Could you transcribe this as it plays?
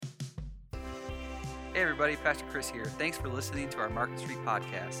Hey everybody, Pastor Chris here. Thanks for listening to our Market Street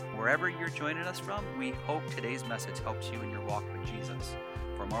podcast. Wherever you're joining us from, we hope today's message helps you in your walk with Jesus.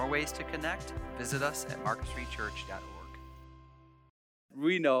 For more ways to connect, visit us at marketstreetchurch.org.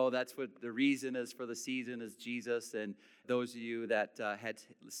 We know that's what the reason is for the season is Jesus, and those of you that had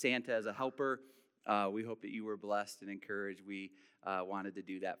Santa as a helper, we hope that you were blessed and encouraged. We wanted to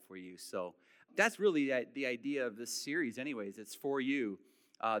do that for you. So that's really the idea of this series anyways. It's for you.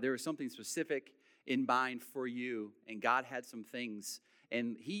 There was something specific in mind for you, and God had some things,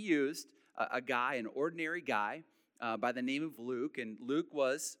 and he used an ordinary guy by the name of Luke, and Luke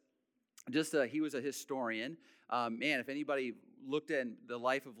was he was a historian. If anybody looked at the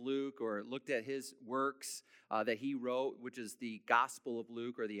life of Luke or looked at his works that he wrote, which is the Gospel of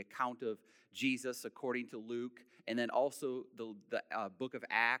Luke or the account of Jesus according to Luke, and then also the book of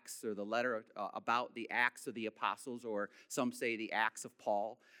Acts or the letter about the Acts of the Apostles, or some say the Acts of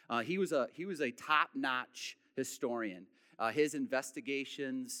Paul. He was a top-notch historian. His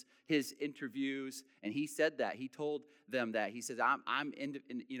investigations, his interviews, and he said that. He told them that. He says, I'm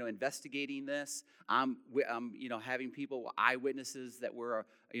investigating this. I'm having people, eyewitnesses that were,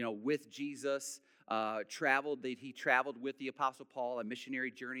 with Jesus, he traveled with the Apostle Paul on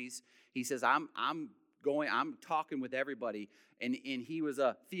missionary journeys. He says, I'm talking with everybody. And he was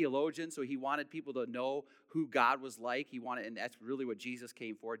a theologian, so he wanted people to know who God was like. And that's really what Jesus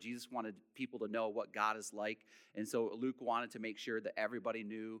came for. Jesus wanted people to know what God is like. And so Luke wanted to make sure that everybody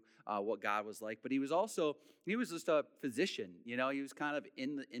knew what God was like. But he was just a physician. He was kind of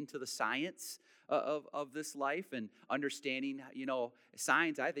into the science of this life and understanding,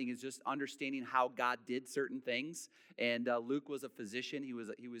 science, I think, is just understanding how God did certain things. And Luke was a physician. He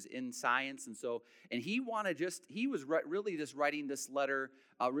was in science. And he was really just writing this letter,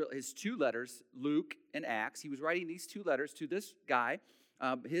 his two letters, Luke and Acts. He was writing these two letters to this guy.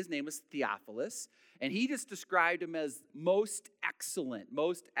 His name was Theophilus, and he just described him as most excellent.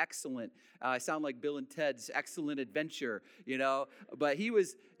 I sound like Bill and Ted's Excellent Adventure, But he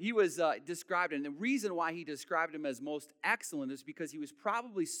was described, and the reason why he described him as most excellent is because he was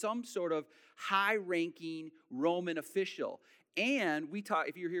probably some sort of high-ranking Roman official. And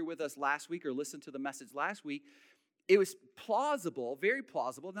if you were here with us last week or listened to the message last week, it was plausible, very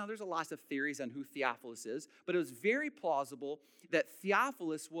plausible. Now, there's a lot of theories on who Theophilus is, but it was very plausible that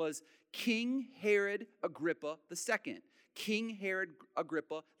Theophilus was King Herod Agrippa II. King Herod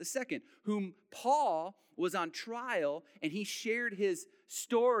Agrippa II, whom Paul was on trial, and he shared his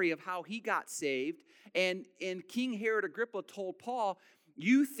story of how he got saved. And King Herod Agrippa told Paul,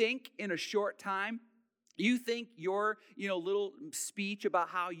 you think in a short time, you think your little speech about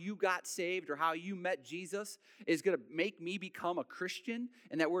how you got saved or how you met Jesus is going to make me become a Christian?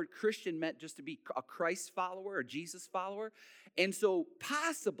 And that word Christian meant just to be a Christ follower, a Jesus follower. And so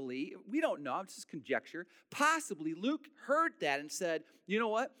possibly, we don't know, it's just conjecture, possibly Luke heard that and said, you know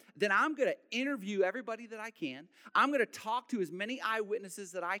what, then I'm going to interview everybody that I can. I'm going to talk to as many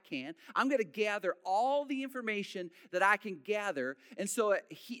eyewitnesses that I can. I'm going to gather all the information that I can gather. And so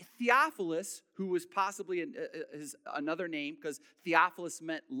Theophilus, who was possibly another name, because Theophilus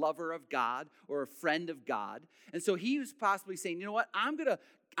meant lover of God or a friend of God. And so he was possibly saying, you know what, I'm going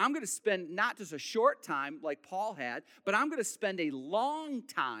to spend not just a short time like Paul had, but I'm going to spend a long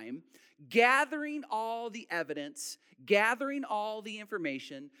time gathering all the evidence, gathering all the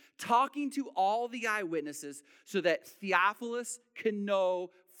information, talking to all the eyewitnesses so that Theophilus can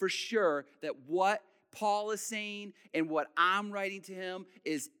know for sure that what Paul is saying and what I'm writing to him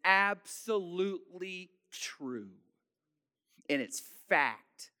is absolutely true. And it's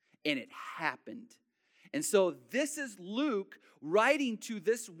fact. And it happened. And so this is Luke writing to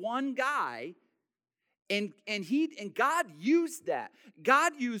this one guy, and God used that.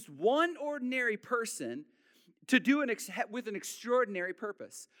 God used one ordinary person to do with an extraordinary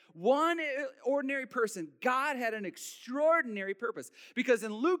purpose. One ordinary person, God had an extraordinary purpose. Because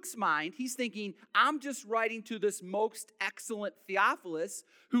in Luke's mind, he's thinking, I'm just writing to this most excellent Theophilus,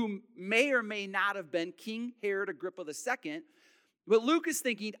 who may or may not have been King Herod Agrippa II. But Luke is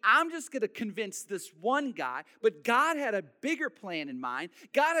thinking, I'm just going to convince this one guy, but God had a bigger plan in mind.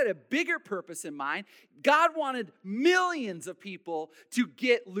 God had a bigger purpose in mind. God wanted millions of people to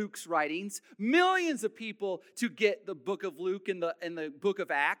get Luke's writings, millions of people to get the book of Luke and the book of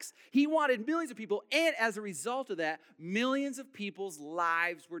Acts. He wanted millions of people, and as a result of that, millions of people's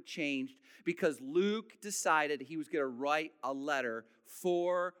lives were changed because Luke decided he was going to write a letter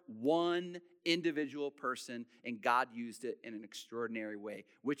for one individual person, and God used it in an extraordinary way,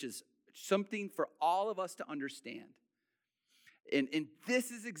 which is something for all of us to understand. And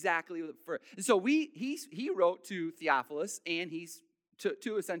this is exactly and so he wrote to Theophilus, and he's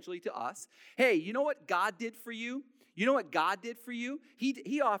to essentially to us, hey, you know what God did for you? You know what God did for you?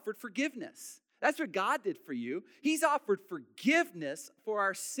 He offered forgiveness. That's what God did for you. He's offered forgiveness for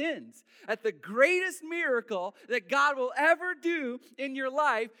our sins. At the greatest miracle that God will ever do in your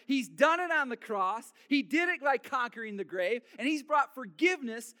life, He's done it on the cross. He did it by conquering the grave, and He's brought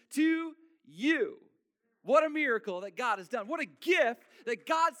forgiveness to you. What a miracle that God has done. What a gift that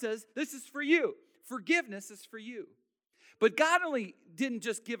God says, this is for you. Forgiveness is for you. But God only didn't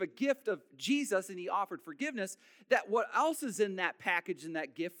just give a gift of Jesus and He offered forgiveness. That what else is in that package and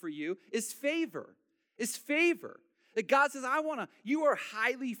that gift for you is favor. Is favor. That God says, you are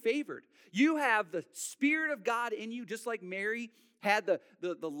highly favored. You have the Spirit of God in you, just like Mary had the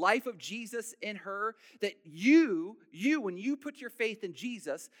life of Jesus in her. That you, when you put your faith in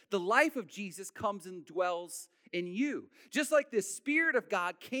Jesus, the life of Jesus comes and dwells in you. Just like the Spirit of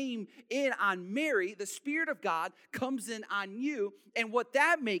God came in on Mary, the Spirit of God comes in on you. And what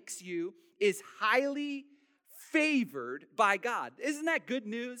that makes you is highly favored by God. Isn't that good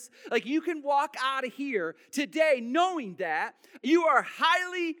news? Like, you can walk out of here today knowing that you are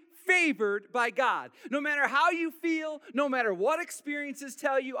highly favored by God. No matter how you feel, no matter what experiences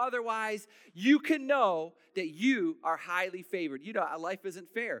tell you otherwise, you can know that you are highly favored. You know, life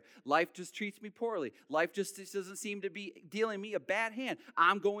isn't fair. Life just treats me poorly. Life just doesn't seem to be dealing me a bad hand.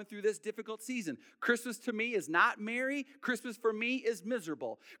 I'm going through this difficult season. Christmas to me is not merry. Christmas for me is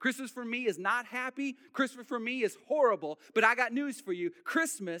miserable. Christmas for me is not happy. Christmas for me is horrible. But I got news for you.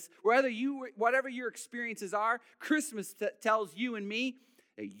 Christmas, whatever your experiences are, Christmas tells you and me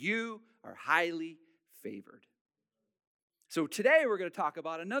that you are highly favored. So today we're going to talk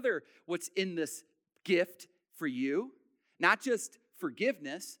about what's in this gift for you. Not just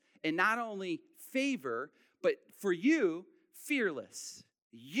forgiveness and not only favor, but for you, fearless.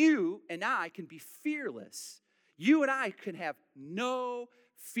 You and I can be fearless. You and I can have no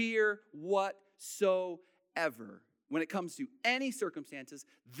fear whatsoever when it comes to any circumstances.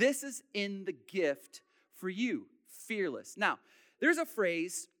 This is in the gift for you, fearless. Now, there's a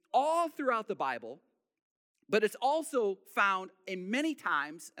phrase all throughout the Bible, but it's also found in many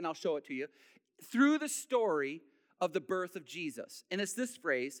times, and I'll show it to you, through the story of the birth of Jesus. And it's this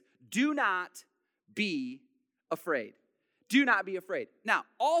phrase, do not be afraid. Do not be afraid. Now,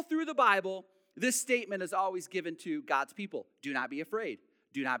 all through the Bible, this statement is always given to God's people. Do not be afraid.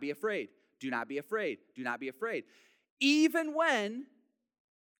 Do not be afraid. Do not be afraid. Do not be afraid. Even when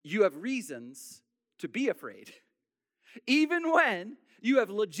you have reasons to be afraid. Even when you have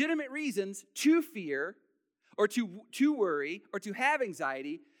legitimate reasons to fear or to worry or to have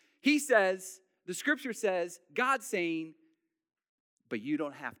anxiety, the scripture says, God's saying, but you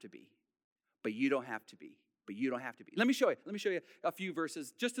don't have to be. But you don't have to be. But you don't have to be. Let me show you a few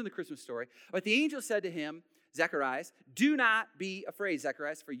verses just in the Christmas story. But the angel said to him, Zacharias, do not be afraid,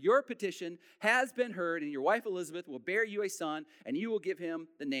 Zacharias, for your petition has been heard, and your wife Elizabeth will bear you a son, and you will give him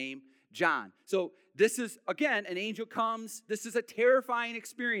the name John. So this is, again, an angel comes. This is a terrifying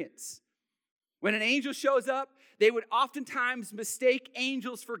experience. When an angel shows up, they would oftentimes mistake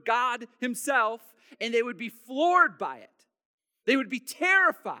angels for God himself, and they would be floored by it. They would be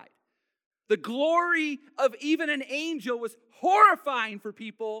terrified. The glory of even an angel was horrifying for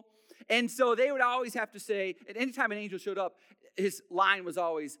people, and so they would always have to say, at any time an angel showed up, his line was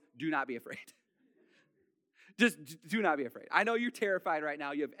always, do not be afraid. Just do not be afraid. I know you're terrified right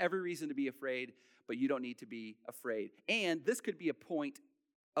now. You have every reason to be afraid, but you don't need to be afraid. And this could be a point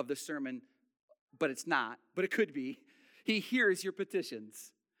of the sermon, but it's not, but it could be. He hears your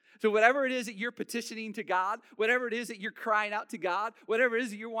petitions. So whatever it is that you're petitioning to God, whatever it is that you're crying out to God, whatever it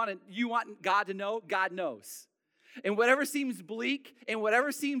is that you want God to know, God knows. And whatever seems bleak, and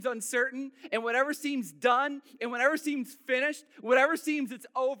whatever seems uncertain, and whatever seems done, and whatever seems finished, whatever seems it's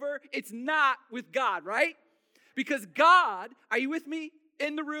over, it's not with God, right? Because God, are you with me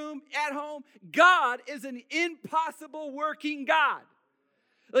in the room, at home? God is an impossible working God.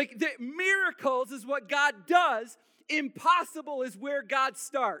 Like, the miracles is what God does. Impossible is where God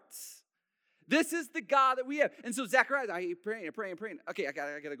starts. This is the God that we have. And so Zacharias, I'm praying. Okay, I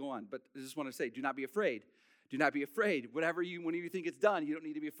got to go on. But I just want to say, do not be afraid. Do not be afraid. Whenever you think it's done, you don't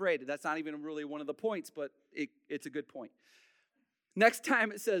need to be afraid. That's not even really one of the points, but it's a good point. Next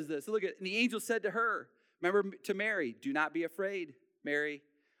time it says this. Look at, and the angel said to her, remember to Mary, do not be afraid, Mary.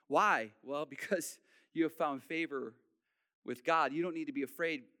 Why? Well, because you have found favor with God. You don't need to be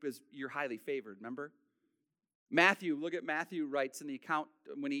afraid because you're highly favored, remember? Look at Matthew writes in the account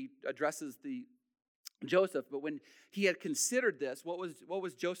when he addresses the Joseph. But when he had considered this, what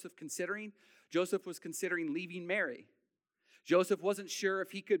was Joseph considering? Joseph was considering leaving Mary. Joseph wasn't sure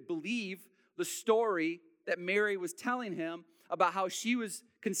if he could believe the story that Mary was telling him about how she was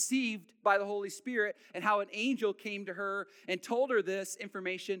conceived by the Holy Spirit and how an angel came to her and told her this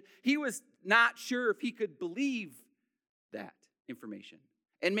information. He was not sure if he could believe that information.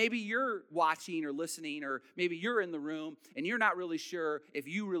 And maybe you're watching or listening, or maybe you're in the room and you're not really sure if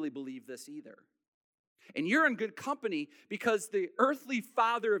you really believe this either. And you're in good company because the earthly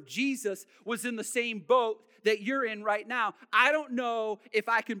father of Jesus was in the same boat that you're in right now. I don't know if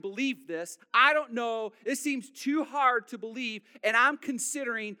I can believe this. I don't know. This seems too hard to believe, and I'm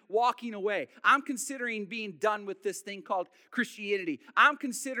considering walking away. I'm considering being done with this thing called Christianity. I'm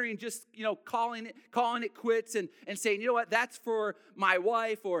considering just, calling it quits and saying, you know what, that's for my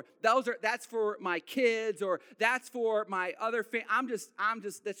wife, or that's for my kids, or that's for my other family.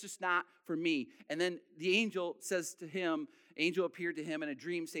 That's just not for me. And then the angel appeared to him in a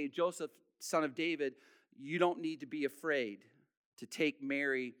dream saying, Joseph, son of David, you don't need to be afraid to take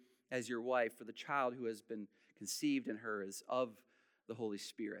Mary as your wife, for the child who has been conceived in her is of the Holy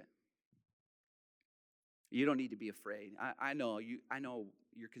Spirit. You don't need to be afraid. I know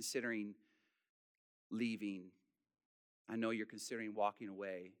you're considering leaving. I know you're considering walking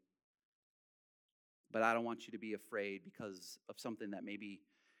away. But I don't want you to be afraid because of something that maybe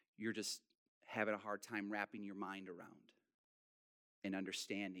you're just having a hard time wrapping your mind around and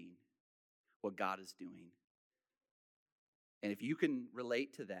understanding what God is doing. And if you can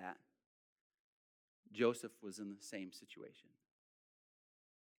relate to that, Joseph was in the same situation.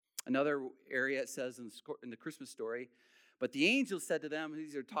 Another area, it says in the Christmas story, but the angel said to them,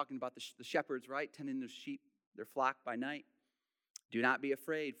 these are talking about the shepherds, right, tending their sheep, their flock by night, do not be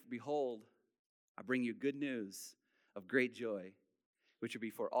afraid, for behold, I bring you good news of great joy, which will be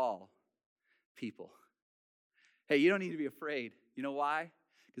for all people. Hey, you don't need to be afraid. You know why?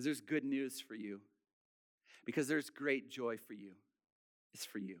 Because there's good news for you. Because there's great joy for you. It's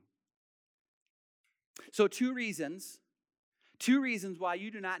for you. So two reasons why you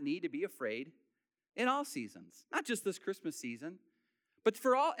do not need to be afraid in all seasons. Not just this Christmas season, but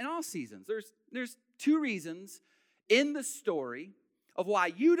in all seasons. There's two reasons in the story of why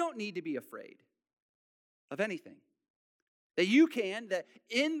you don't need to be afraid of anything. That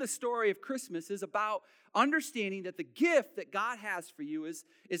in the story of Christmas is about understanding that the gift that God has for you is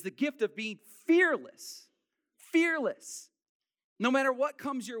the gift of being fearless. Fearless. No matter what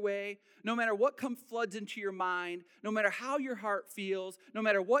comes your way, no matter what floods into your mind, no matter how your heart feels, no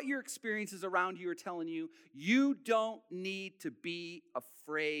matter what your experiences around you are telling you, you don't need to be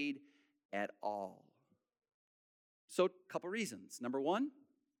afraid at all. So, a couple reasons. Number one,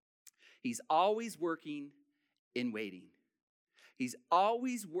 he's always working in waiting. He's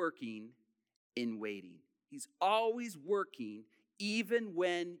always working in waiting. He's always working even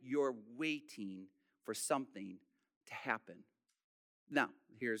when you're waiting for something to happen. Now,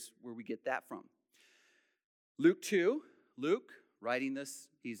 here's where we get that from. Luke 2, Luke, writing this,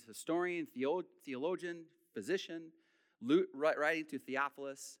 he's a historian, theologian, physician, Luke, writing to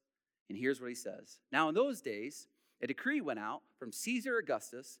Theophilus, and here's what he says. Now, in those days, a decree went out from Caesar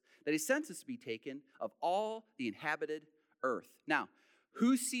Augustus that a census be taken of all the inhabited earth. Now,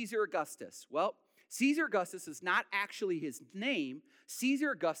 who's Caesar Augustus? Well, Caesar Augustus is not actually his name.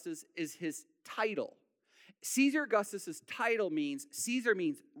 Caesar Augustus is his title. Caesar Augustus' title means, Caesar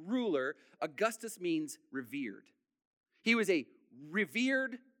means ruler, Augustus means revered. He was a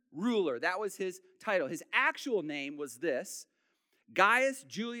revered ruler. That was his title. His actual name was this, Gaius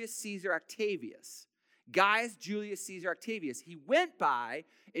Julius Caesar Octavius. Gaius Julius Caesar Octavius. He went by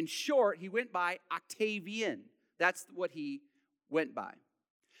Octavian. That's what he went by.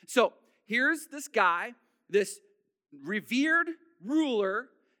 So here's this guy, this revered ruler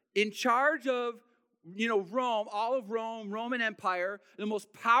in charge of, Rome, all of Rome, Roman Empire, the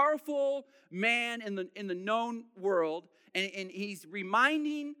most powerful man in the known world. And he's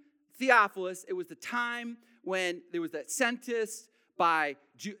reminding Theophilus it was the time when there was that census by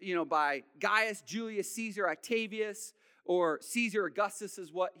Gaius Julius Caesar Octavius, or Caesar Augustus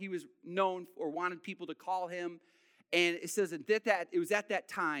is what he was known or wanted people to call him. And it says that it was at that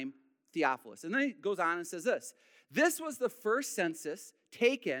time, Theophilus. And then he goes on and says this. This was the first census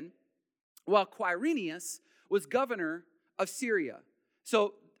taken while Quirinius was governor of Syria.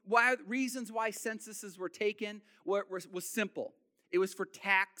 So reasons why censuses were taken was simple. It was for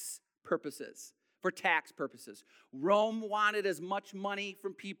tax purposes. Rome wanted as much money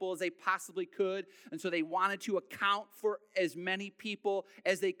from people as they possibly could, and so they wanted to account for as many people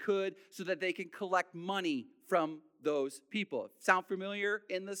as they could so that they can collect money from those people. Sound familiar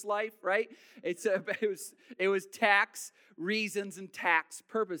in this life, right? It was tax reasons and tax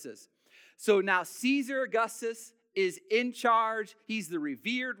purposes. So now Caesar Augustus is in charge. He's the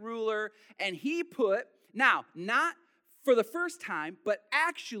revered ruler, and he put, now, not for the first time, but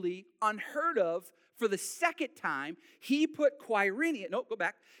actually unheard of for the second time, he put Quirinius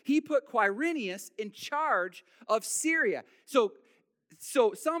in charge of Syria. So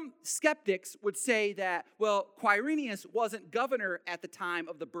some skeptics would say that, well, Quirinius wasn't governor at the time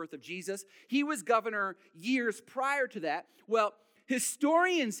of the birth of Jesus. He was governor years prior to that. Well,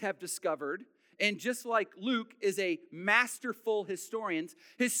 historians have discovered, and just like Luke is a masterful historian,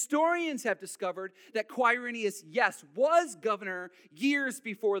 historians have discovered that Quirinius, yes, was governor years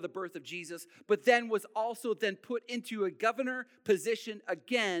before the birth of Jesus, but then was also then put into a governor position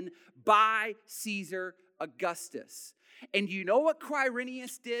again by Caesar Augustus. And you know what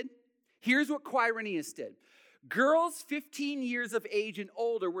Quirinius did? Here's what Quirinius did. Girls 15 years of age and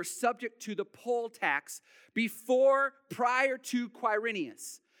older were subject to the poll tax prior to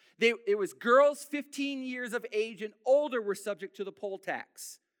Quirinius. It was girls 15 years of age and older were subject to the poll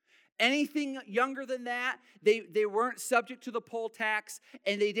tax. Anything younger than that, they weren't subject to the poll tax,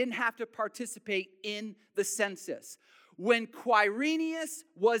 and they didn't have to participate in the census. When Quirinius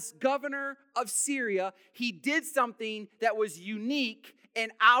was governor of Syria, he did something that was unique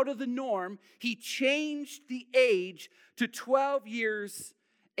and out of the norm. He changed the age to 12 years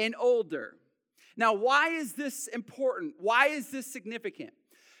and older. Now, why is this important? Why is this significant?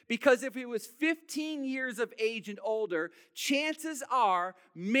 Because if it was 15 years of age and older, chances are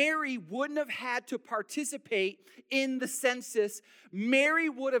Mary wouldn't have had to participate in the census. Mary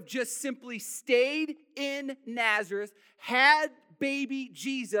would have just simply stayed in Nazareth, had baby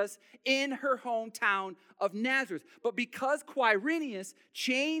Jesus in her hometown of Nazareth. But because Quirinius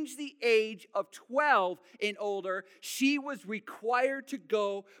changed the age of 12 and older, she was required to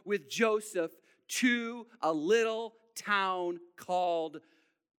go with Joseph to a little town called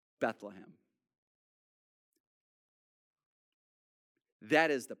Bethlehem. That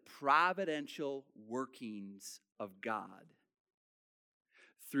is the providential workings of God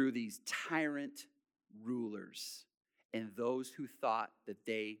through these tyrant rulers and those who thought that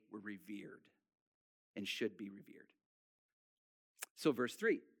they were revered and should be revered. So verse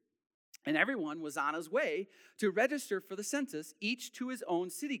 3, and everyone was on his way to register for the census, each to his own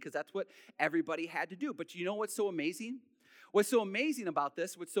city, because that's what everybody had to do. But you know what's so amazing? What's so amazing about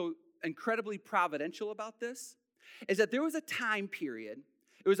this, what's so incredibly providential about this, is that there was a time period,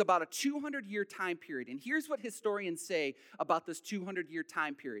 it was about a 200-year time period, and here's what historians say about this 200-year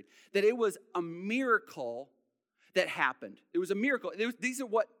time period, that it was a miracle that happened. It was a miracle. These are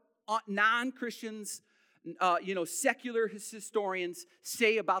what non-Christians, secular historians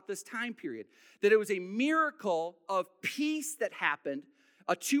say about this time period, that it was a miracle of peace that happened,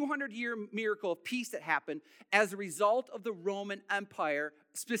 a 200-year miracle of peace that happened as a result of the Roman Empire,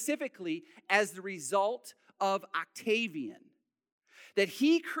 specifically as the result of Octavian. That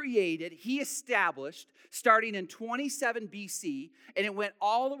he established, starting in 27 BC, and it went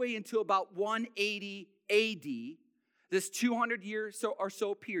all the way into about 180 AD, this 200-year or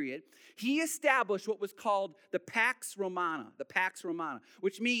so period. He established what was called the Pax Romana,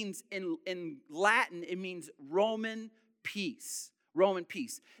 which means, in Latin, it means Roman peace. Roman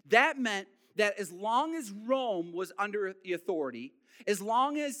peace. That meant that as long as Rome was under the authority, as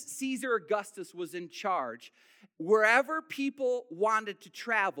long as Caesar Augustus was in charge, wherever people wanted to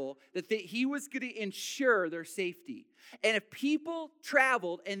travel, he was going to ensure their safety. And if people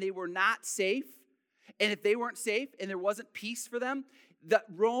traveled and they were not safe, and if they weren't safe and there wasn't peace for them, the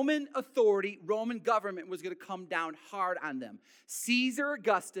Roman authority, Roman government was going to come down hard on them. Caesar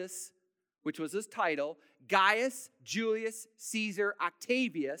Augustus, which was his title, Gaius Julius Caesar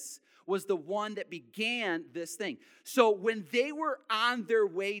Octavius, was the one that began this thing. So when they were on their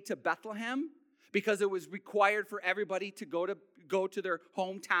way to Bethlehem, because it was required for everybody to go to their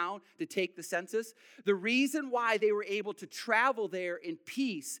hometown to take the census, the reason why they were able to travel there in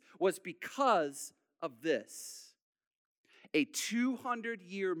peace was because of this. A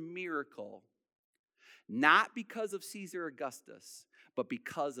 200-year miracle, not because of Caesar Augustus, but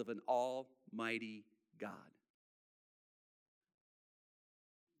because of an almighty God.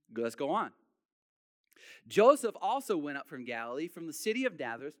 Let's go on. Joseph also went up from Galilee, from the city of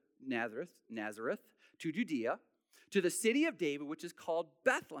Nazareth to Judea, to the city of David, which is called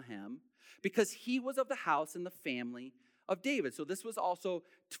Bethlehem, because he was of the house and the family of David. So this was also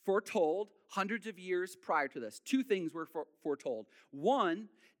foretold hundreds of years prior to this. Two things were foretold. One,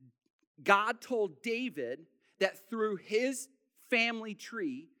 God told David that through his family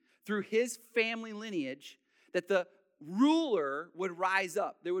tree, through his family lineage, that the ruler would rise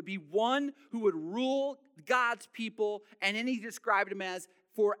up. There would be one who would rule God's people, and then he described him as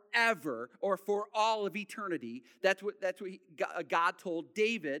forever or for all of eternity. That's what God told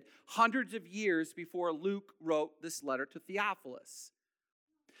David hundreds of years before Luke wrote this letter to Theophilus.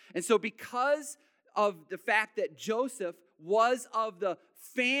 And so because of the fact that Joseph was of the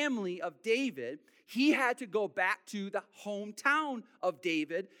family of David, he had to go back to the hometown of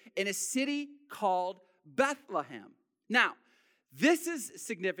David in a city called Bethlehem. Now, this is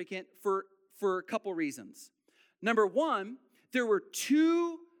significant for a couple reasons. Number one, there were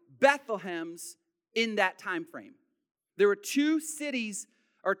 2 Bethlehems in that time frame. There were 2 cities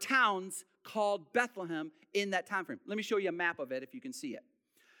or towns called Bethlehem in that time frame. Let me show you a map of it if you can see it.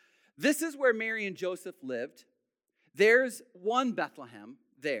 This is where Mary and Joseph lived. There's one Bethlehem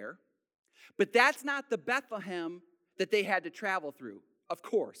there, but that's not the Bethlehem that they had to travel through, of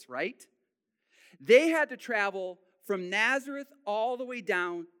course, right? They had to travel from Nazareth all the way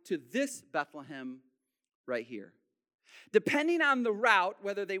down to this Bethlehem right here. Depending on the route,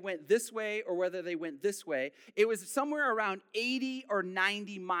 whether they went this way or whether they went this way, it was somewhere around 80 or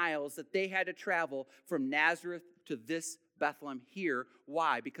 90 miles that they had to travel from Nazareth to this Bethlehem here.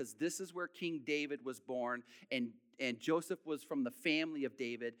 Why? Because this is where King David was born, and Joseph was from the family of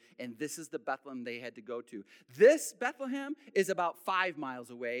David, and this is the Bethlehem they had to go to. This Bethlehem is about 5 miles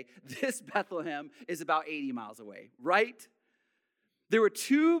away. This Bethlehem is about 80 miles away, right? There were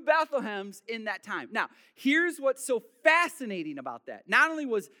 2 Bethlehems in that time. Now, here's what's so fascinating about that. Not only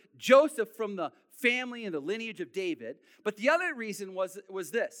was Joseph from the family and the lineage of David, but the other reason was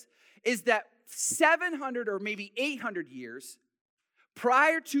this, is that 700 or maybe 800 years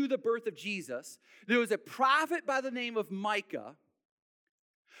prior to the birth of Jesus, there was a prophet by the name of Micah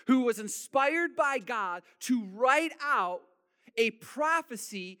who was inspired by God to write out a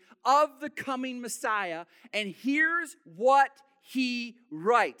prophecy of the coming Messiah. And here's what he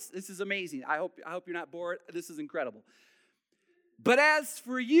writes. This is amazing. I hope you're not bored. This is incredible. But as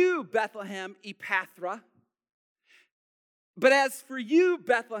for you, Bethlehem Ephrathah,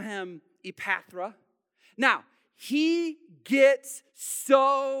 now, he gets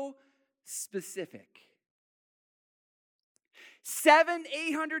so specific.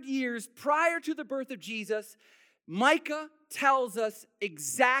 700-800 years prior to the birth of Jesus, Micah tells us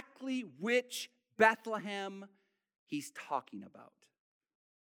exactly which Bethlehem he's talking about.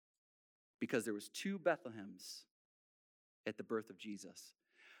 Because there was 2 Bethlehems at the birth of Jesus.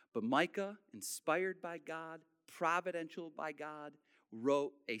 But Micah, inspired by God, providential by God,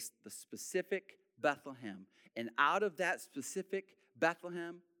 wrote the specific Bethlehem. And out of that specific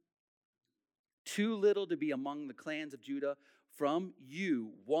Bethlehem, too little to be among the clans of Judah, from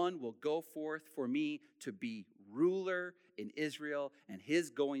you one will go forth for me to be ruler in Israel, and his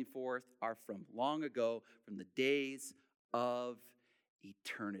going forth are from long ago, from the days of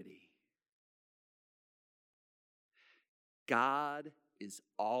eternity. God is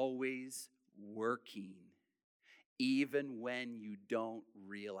always working, even when you don't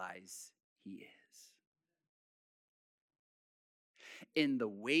realize he is. In the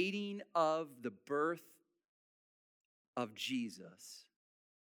waiting of the birth of Jesus,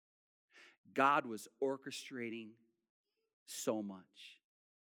 God was orchestrating so much.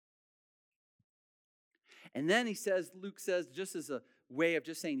 And then Luke says, just as a way of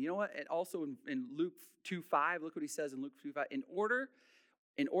just saying, you know what? And also in Luke 2:5, look what he says in Luke 2:5.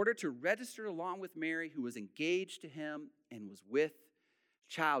 In order to register along with Mary, who was engaged to him and was with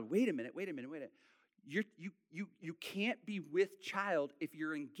child. Wait a minute. You can't be with child if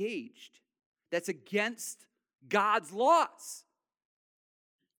you're engaged. That's against God's laws.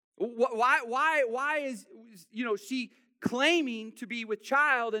 Why is she claiming to be with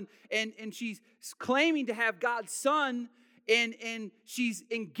child and she's claiming to have God's son and she's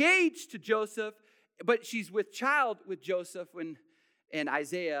engaged to Joseph, but she's with child with Joseph and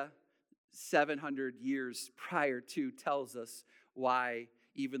Isaiah 700 years prior to tells us why,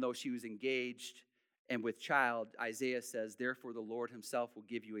 even though she was engaged and with child, Isaiah says, therefore the Lord himself will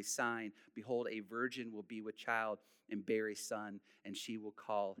give you a sign. Behold, a virgin will be with child and bear a son, and she will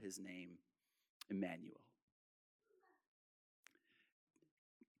call his name Emmanuel.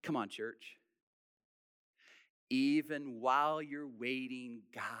 Come on, church. Even while you're waiting,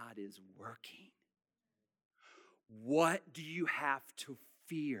 God is working. What do you have to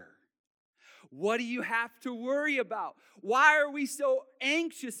fear? What do you have to worry about? Why are we so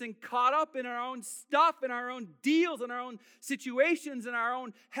anxious and caught up in our own stuff, in our own deals, in our own situations, in our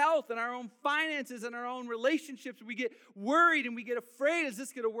own health, in our own finances, in our own relationships? We get worried and we get afraid. Is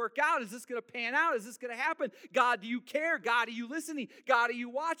this going to work out? Is this going to pan out? Is this going to happen? God, do you care? God, are you listening? God, are you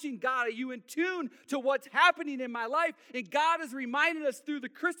watching? God, are you in tune to what's happening in my life? And God has reminded us through the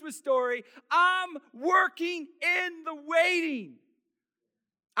Christmas story, I'm working in the waiting.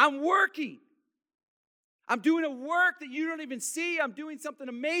 I'm working. I'm doing a work that you don't even see. I'm doing something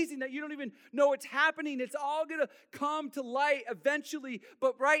amazing that you don't even know it's happening. It's all going to come to light eventually.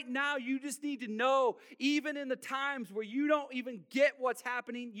 But right now, you just need to know, even in the times where you don't even get what's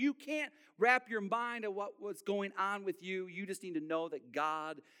happening, you can't wrap your mind on what's going on with you. You just need to know that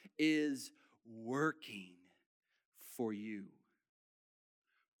God is working for you.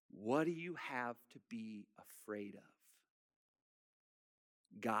 What do you have to be afraid of?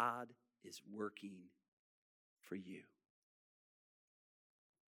 God is working for you.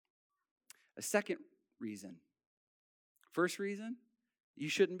 A second reason. First reason, you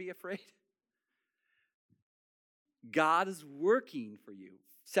shouldn't be afraid. God is working for you.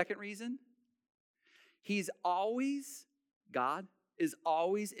 Second reason, God is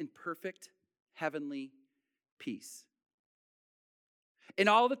always in perfect heavenly peace. In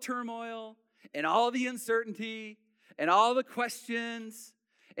all the turmoil, and all the uncertainty, and all the questions,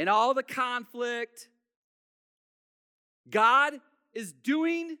 and all the conflict, God is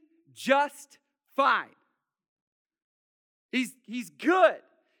doing just fine. He's good.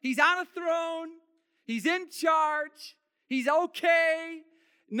 He's on a throne. He's in charge. He's okay.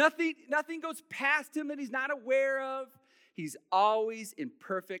 Nothing goes past him that he's not aware of. He's always in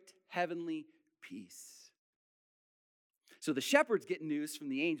perfect heavenly peace. So the shepherd's getting news from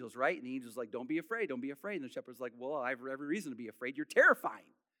the angels, right? And the angel's like, don't be afraid, don't be afraid. And the shepherd's like, well, I have every reason to be afraid. You're terrifying.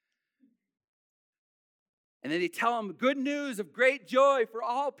 And then they tell him good news of great joy for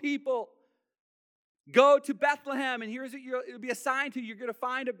all people. Go to Bethlehem, and here's what it'll be a sign to you. You're going to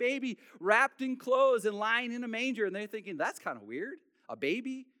find a baby wrapped in clothes and lying in a manger. And they're thinking, that's kind of weird. A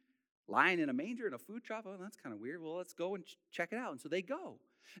baby lying in a manger in a food trough? Oh, that's kind of weird. Well, let's go and check it out. And so they go.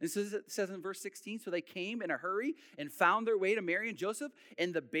 And so it says in verse 16, so they came in a hurry and found their way to Mary and Joseph,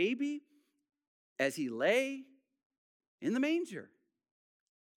 and the baby as he lay in the manger.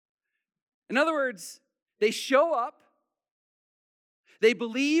 In other words, they show up. They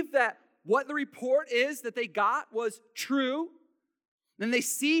believe that what the report is that they got was true. Then they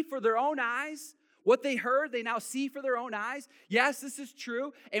see for their own eyes. What they heard, they now see for their own eyes. Yes, this is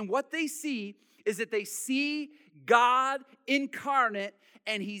true. And what they see is that they see God incarnate,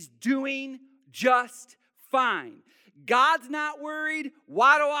 and he's doing just fine. God's not worried.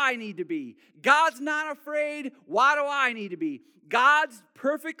 Why do I need to be? God's not afraid. Why do I need to be? God's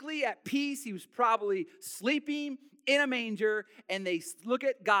perfectly at peace. He was probably sleeping in a manger, and they look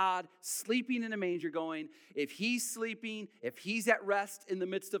at God sleeping in a manger going, if he's sleeping, if he's at rest in the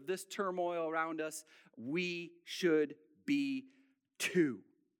midst of this turmoil around us, we should be too.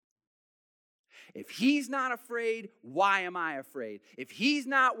 If he's not afraid, why am I afraid? If he's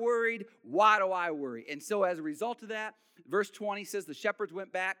not worried, why do I worry? And so as a result of that, verse 20 says, the shepherds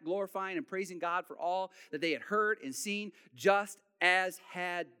went back glorifying and praising God for all that they had heard and seen, just as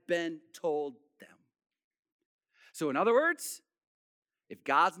had been told them. So in other words, if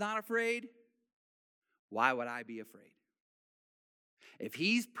God's not afraid, why would I be afraid? If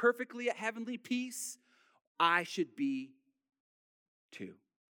he's perfectly at heavenly peace, I should be too.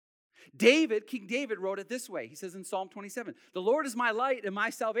 King David wrote it this way. He says in Psalm 27, the Lord is my light and my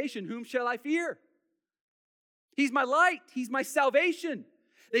salvation. Whom shall I fear? He's my light. He's my salvation.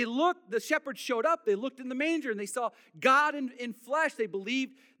 The shepherds showed up. They looked in the manger and they saw God in flesh. They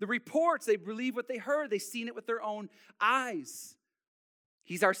believed the reports. They believed what they heard. They seen it with their own eyes.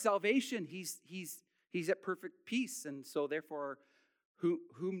 He's our salvation. He's at perfect peace. And so therefore,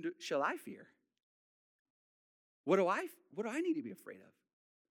 whom shall I fear? What do I need to be afraid of?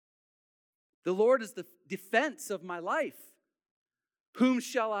 The Lord is the defense of my life. Whom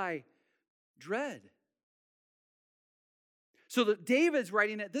shall I dread? So David's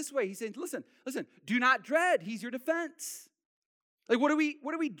writing it this way. He's saying, listen, do not dread. He's your defense. Like, what are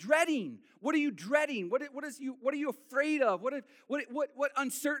we dreading? What are you dreading? What are you afraid of? What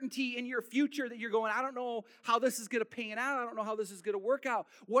uncertainty in your future that you're going, I don't know how this is going to pan out. I don't know how this is going to work out.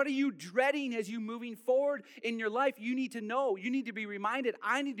 What are you dreading as you moving forward in your life? You need to know. You need to be reminded.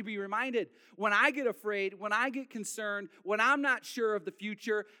 I need to be reminded. When I get afraid, when I get concerned, when I'm not sure of the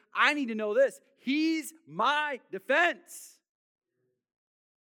future, I need to know this. He's my defense.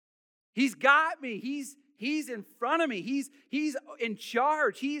 He's got me. He's in front of me. He's in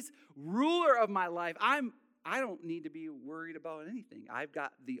charge. He's ruler of my life. I don't need to be worried about anything. I've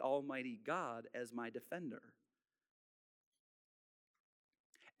got the Almighty God as my defender.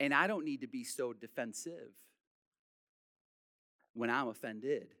 And I don't need to be so defensive when I'm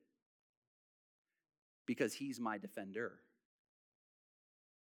offended, because he's my defender.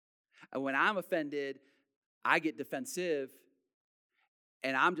 And when I'm offended, I get defensive,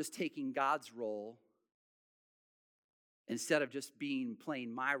 and I'm just taking God's role instead of just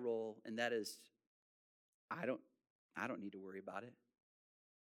playing my role, and that is, I don't need to worry about it.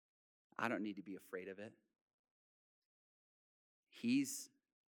 I don't need to be afraid of it. He's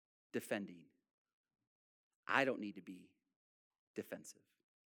defending. I don't need to be defensive.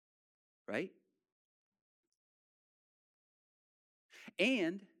 Right?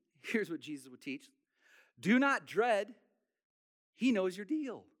 And here's what Jesus would teach. Do not dread. He knows your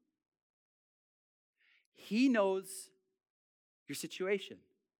deal. He knows your situation.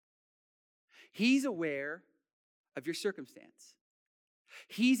 He's aware of your circumstance.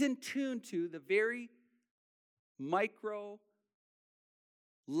 He's in tune to the very micro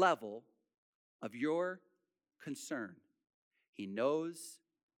level of your concern. He knows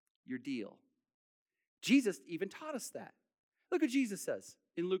your deal. Jesus even taught us that. Look what Jesus says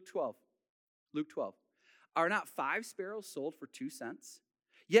in Luke 12. Luke 12. Are not 5 sparrows sold for 2 cents?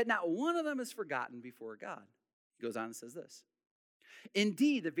 Yet not one of them is forgotten before God. He goes on and says this.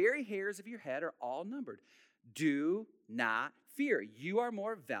 Indeed, the very hairs of your head are all numbered. Do not fear. You are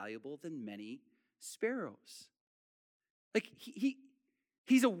more valuable than many sparrows. Like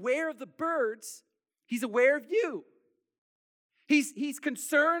he's aware of the birds. He's aware of you. He's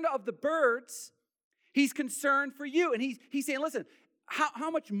concerned of the birds. He's concerned for you. And he's saying, listen, how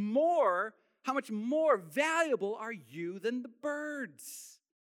much more valuable are you than the birds?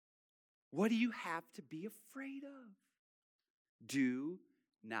 What do you have to be afraid of? Do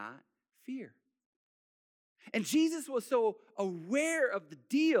not fear. And Jesus was so aware of the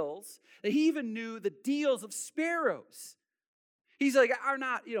deals that he even knew the deals of sparrows. He's like, are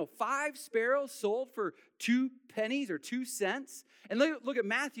not, 5 sparrows sold for 2 pennies or 2 cents? And look at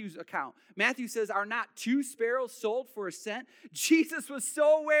Matthew's account. Matthew says, are not 2 sparrows sold for a cent? Jesus was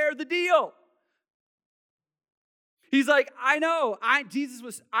so aware of the deal. He's like, I know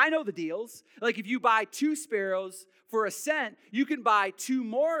the deals. Like if you buy 2 sparrows for a cent, you can buy 2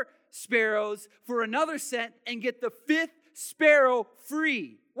 more sparrows for another cent and get the 5th sparrow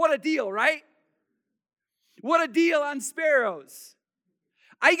free. What a deal, right? What a deal on sparrows.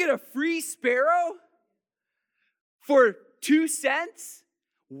 I get a free sparrow for 2 cents?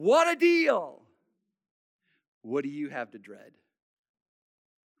 What a deal. What do you have to dread?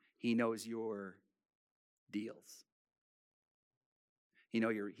 He knows your deals. He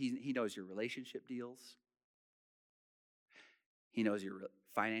knows your relationship deals. He knows your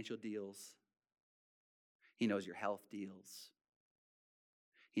financial deals. He knows your health deals.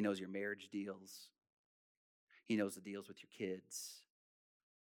 He knows your marriage deals. He knows the deals with your kids.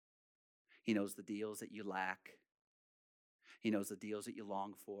 He knows the deals that you lack. He knows the deals that you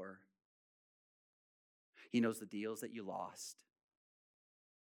long for. He knows the deals that you lost.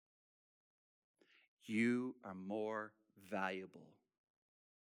 You are more valuable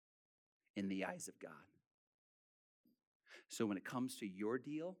in the eyes of God. So when it comes to your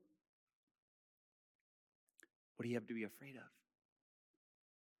deal, what do you have to be afraid of?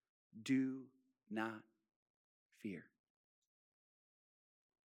 Do not fear.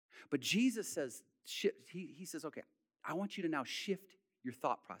 But Jesus says, he says, okay, I want you to now shift your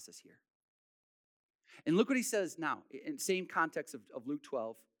thought process here. And look what he says now, in the same context of Luke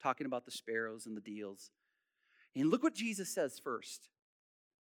 12, talking about the sparrows and the deals. And look what Jesus says first,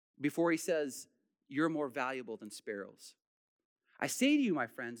 before he says, you're more valuable than sparrows. I say to you, my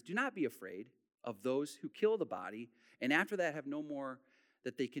friends, do not be afraid of those who kill the body, and after that have no more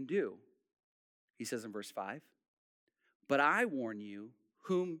that they can do. He says in verse 5, but I warn you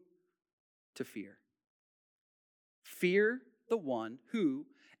whom to fear. Fear the one who,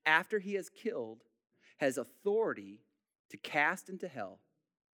 after he has killed, has authority to cast into hell.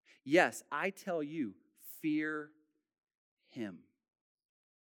 Yes, I tell you, fear him.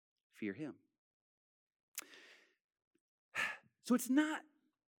 Fear him. So it's not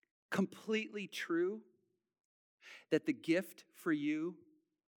completely true that the gift for you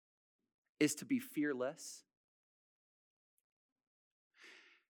is to be fearless.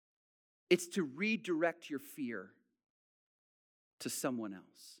 It's to redirect your fear to someone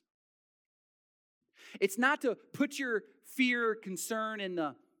else. It's not to put your fear, concern in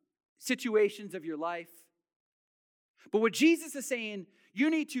the situations of your life. But what Jesus is saying, you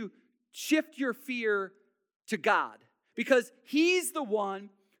need to shift your fear to God, because he's the one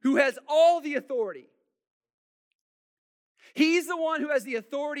who has all the authority. He's the one who has the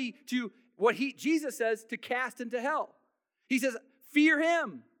authority to, Jesus says, to cast into hell. He says, fear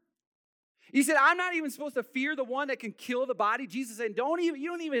him. He said, I'm not even supposed to fear the one that can kill the body. Jesus said, you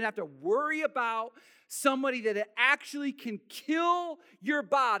don't even have to worry about somebody that actually can kill your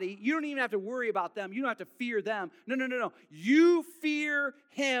body. You don't even have to worry about them. You don't have to fear them. No. You fear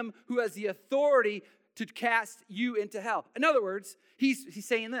him who has the authority to cast you into hell. In other words, he's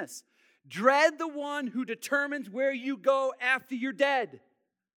saying this: dread the one who determines where you go after you're dead.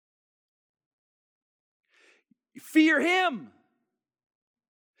 Fear him.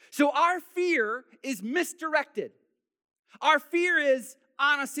 So our fear is misdirected. Our fear is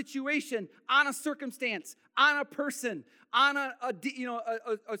on a situation, on a circumstance, on a person, on a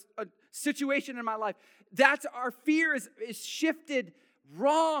situation in my life. That's our fear is shifted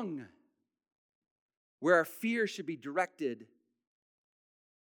wrong. Where our fear should be directed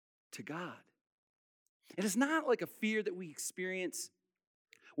to God. It is not like a fear that we experience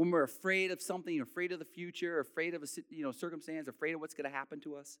when we're afraid of something, afraid of the future, afraid of a circumstance, afraid of what's going to happen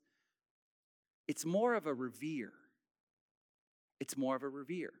to us. It's more of a revere. It's more of a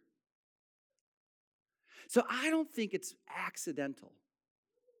revere. So I don't think it's accidental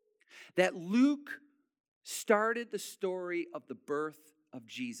that Luke started the story of the birth of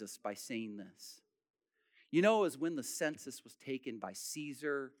Jesus by saying this. You know, it was when the census was taken by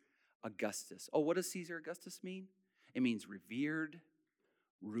Caesar Augustus. Oh, what does Caesar Augustus mean? It means revered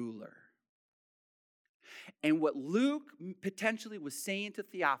ruler. And what Luke potentially was saying to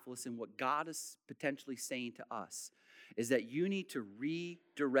Theophilus and what God is potentially saying to us is that you need to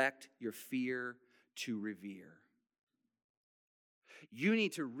redirect your fear to revere. You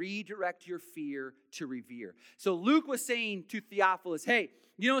need to redirect your fear to revere. So Luke was saying to Theophilus, hey,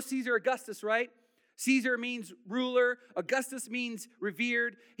 you know Caesar Augustus, right? Caesar means ruler. Augustus means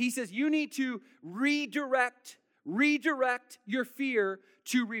revered. He says you need to redirect your fear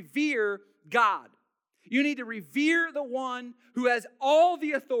to revere God. You need to revere the one who has all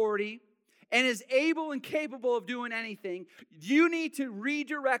the authority and is able and capable of doing anything. You need to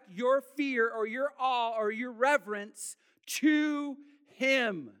redirect your fear or your awe or your reverence to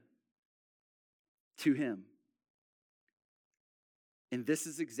him. To him. And this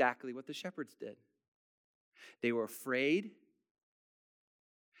is exactly what the shepherds did. They were afraid,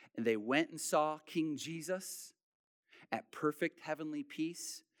 and they went and saw King Jesus at perfect heavenly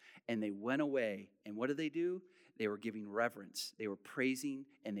peace, and they went away. And what did they do? They were giving reverence. They were praising,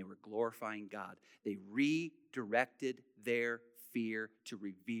 and they were glorifying God. They redirected their fear to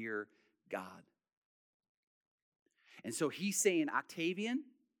revere God. And so he's saying Octavian,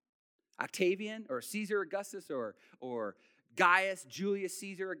 or Caesar Augustus, or Gaius Julius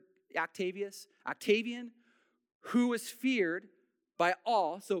Caesar Octavian, who was feared by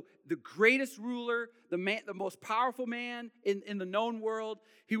all. So the greatest ruler, the most powerful man in the known world,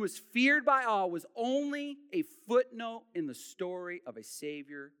 he was feared by all, was only a footnote in the story of a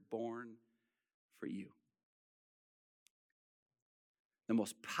Savior born for you. The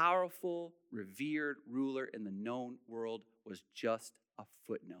most powerful, revered ruler in the known world was just a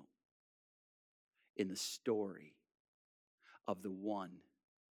footnote in the story of the one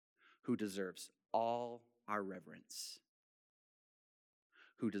who deserves all our reverence,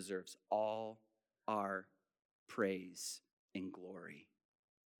 who deserves all our praise and glory,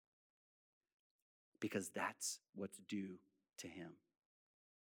 because that's what's due to him.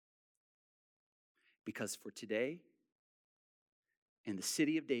 Because for today, in the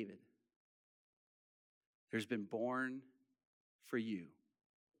city of David, there's been born for you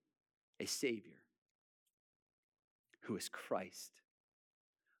a Savior who is Christ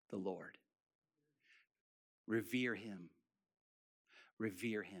the Lord. Revere him.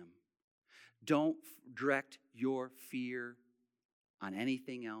 Revere him. Don't direct your fear on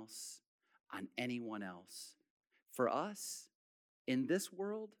anything else, on anyone else. For us, in this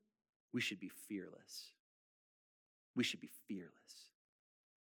world, we should be fearless. We should be fearless.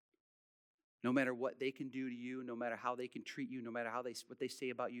 No matter what they can do to you, no matter how they can treat you, no matter what they say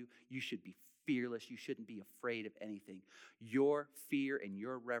about you, you should be fearless. You shouldn't be afraid of anything. Your fear and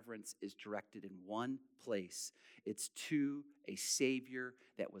your reverence is directed in one place. It's to a Savior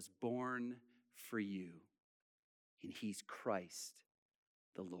that was born for you. And he's Christ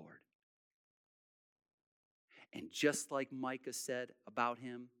the Lord. And just like Micah said about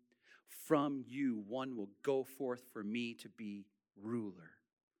him, from you one will go forth for me to be ruler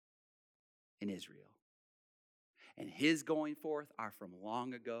in Israel. And his going forth are from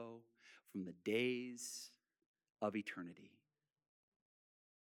long ago, from the days of eternity.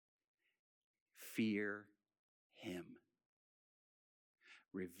 Fear him.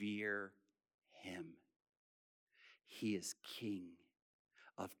 Revere him. He is King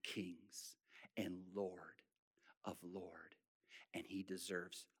of kings and Lord of lords. And he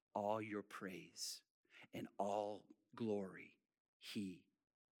deserves all your praise and all glory he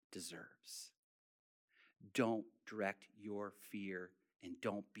deserves. Don't direct your fear and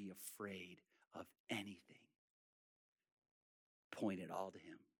don't be afraid of anything. Point it all to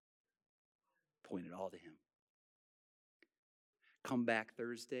him. Point it all to him. Come back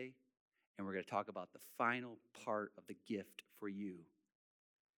Thursday, and we're going to talk about the final part of the gift for you.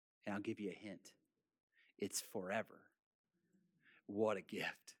 And I'll give you a hint. It's forever. What a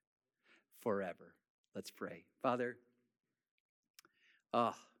gift. Forever. Let's pray. Father,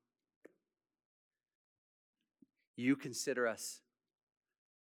 you consider us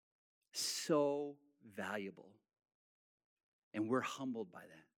so valuable, and we're humbled by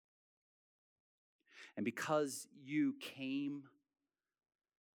that. And because you came,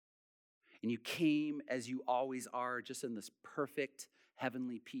 and you came as you always are, just in this perfect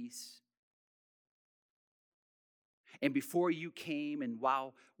heavenly peace. And before you came, and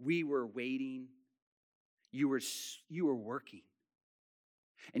while we were waiting, you were working.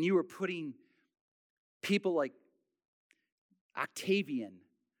 And you were putting people like Octavian,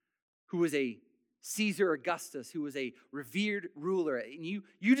 who was a Caesar Augustus, who was a revered ruler, and you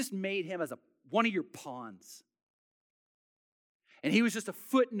just made him as one of your pawns. And he was just a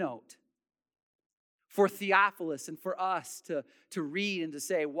footnote for Theophilus and for us to read and to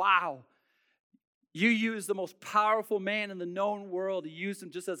say, wow, you used the most powerful man in the known world. You used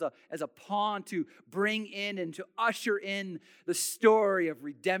him just as a pawn to bring in and to usher in the story of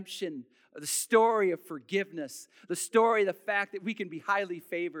redemption, the story of forgiveness, the story of the fact that we can be highly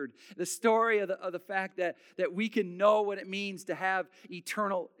favored, the story of the fact that we can know what it means to have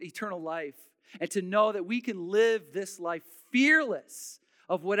eternal life, and to know that we can live this life fearless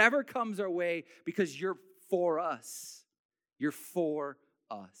of whatever comes our way because you're for us. You're for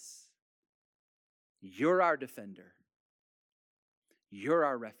us. You're our defender. You're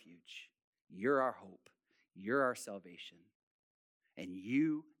our refuge. You're our hope. You're our salvation. And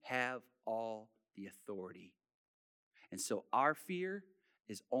you have all the authority. And so our fear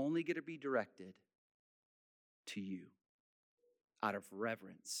is only going to be directed to you out of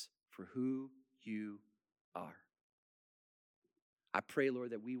reverence for who you are. I pray,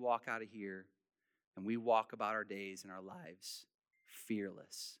 Lord, that we walk out of here and we walk about our days and our lives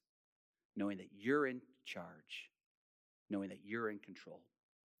fearless, knowing that you're in charge, knowing that you're in control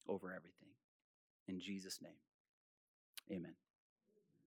over everything. In Jesus' name, amen.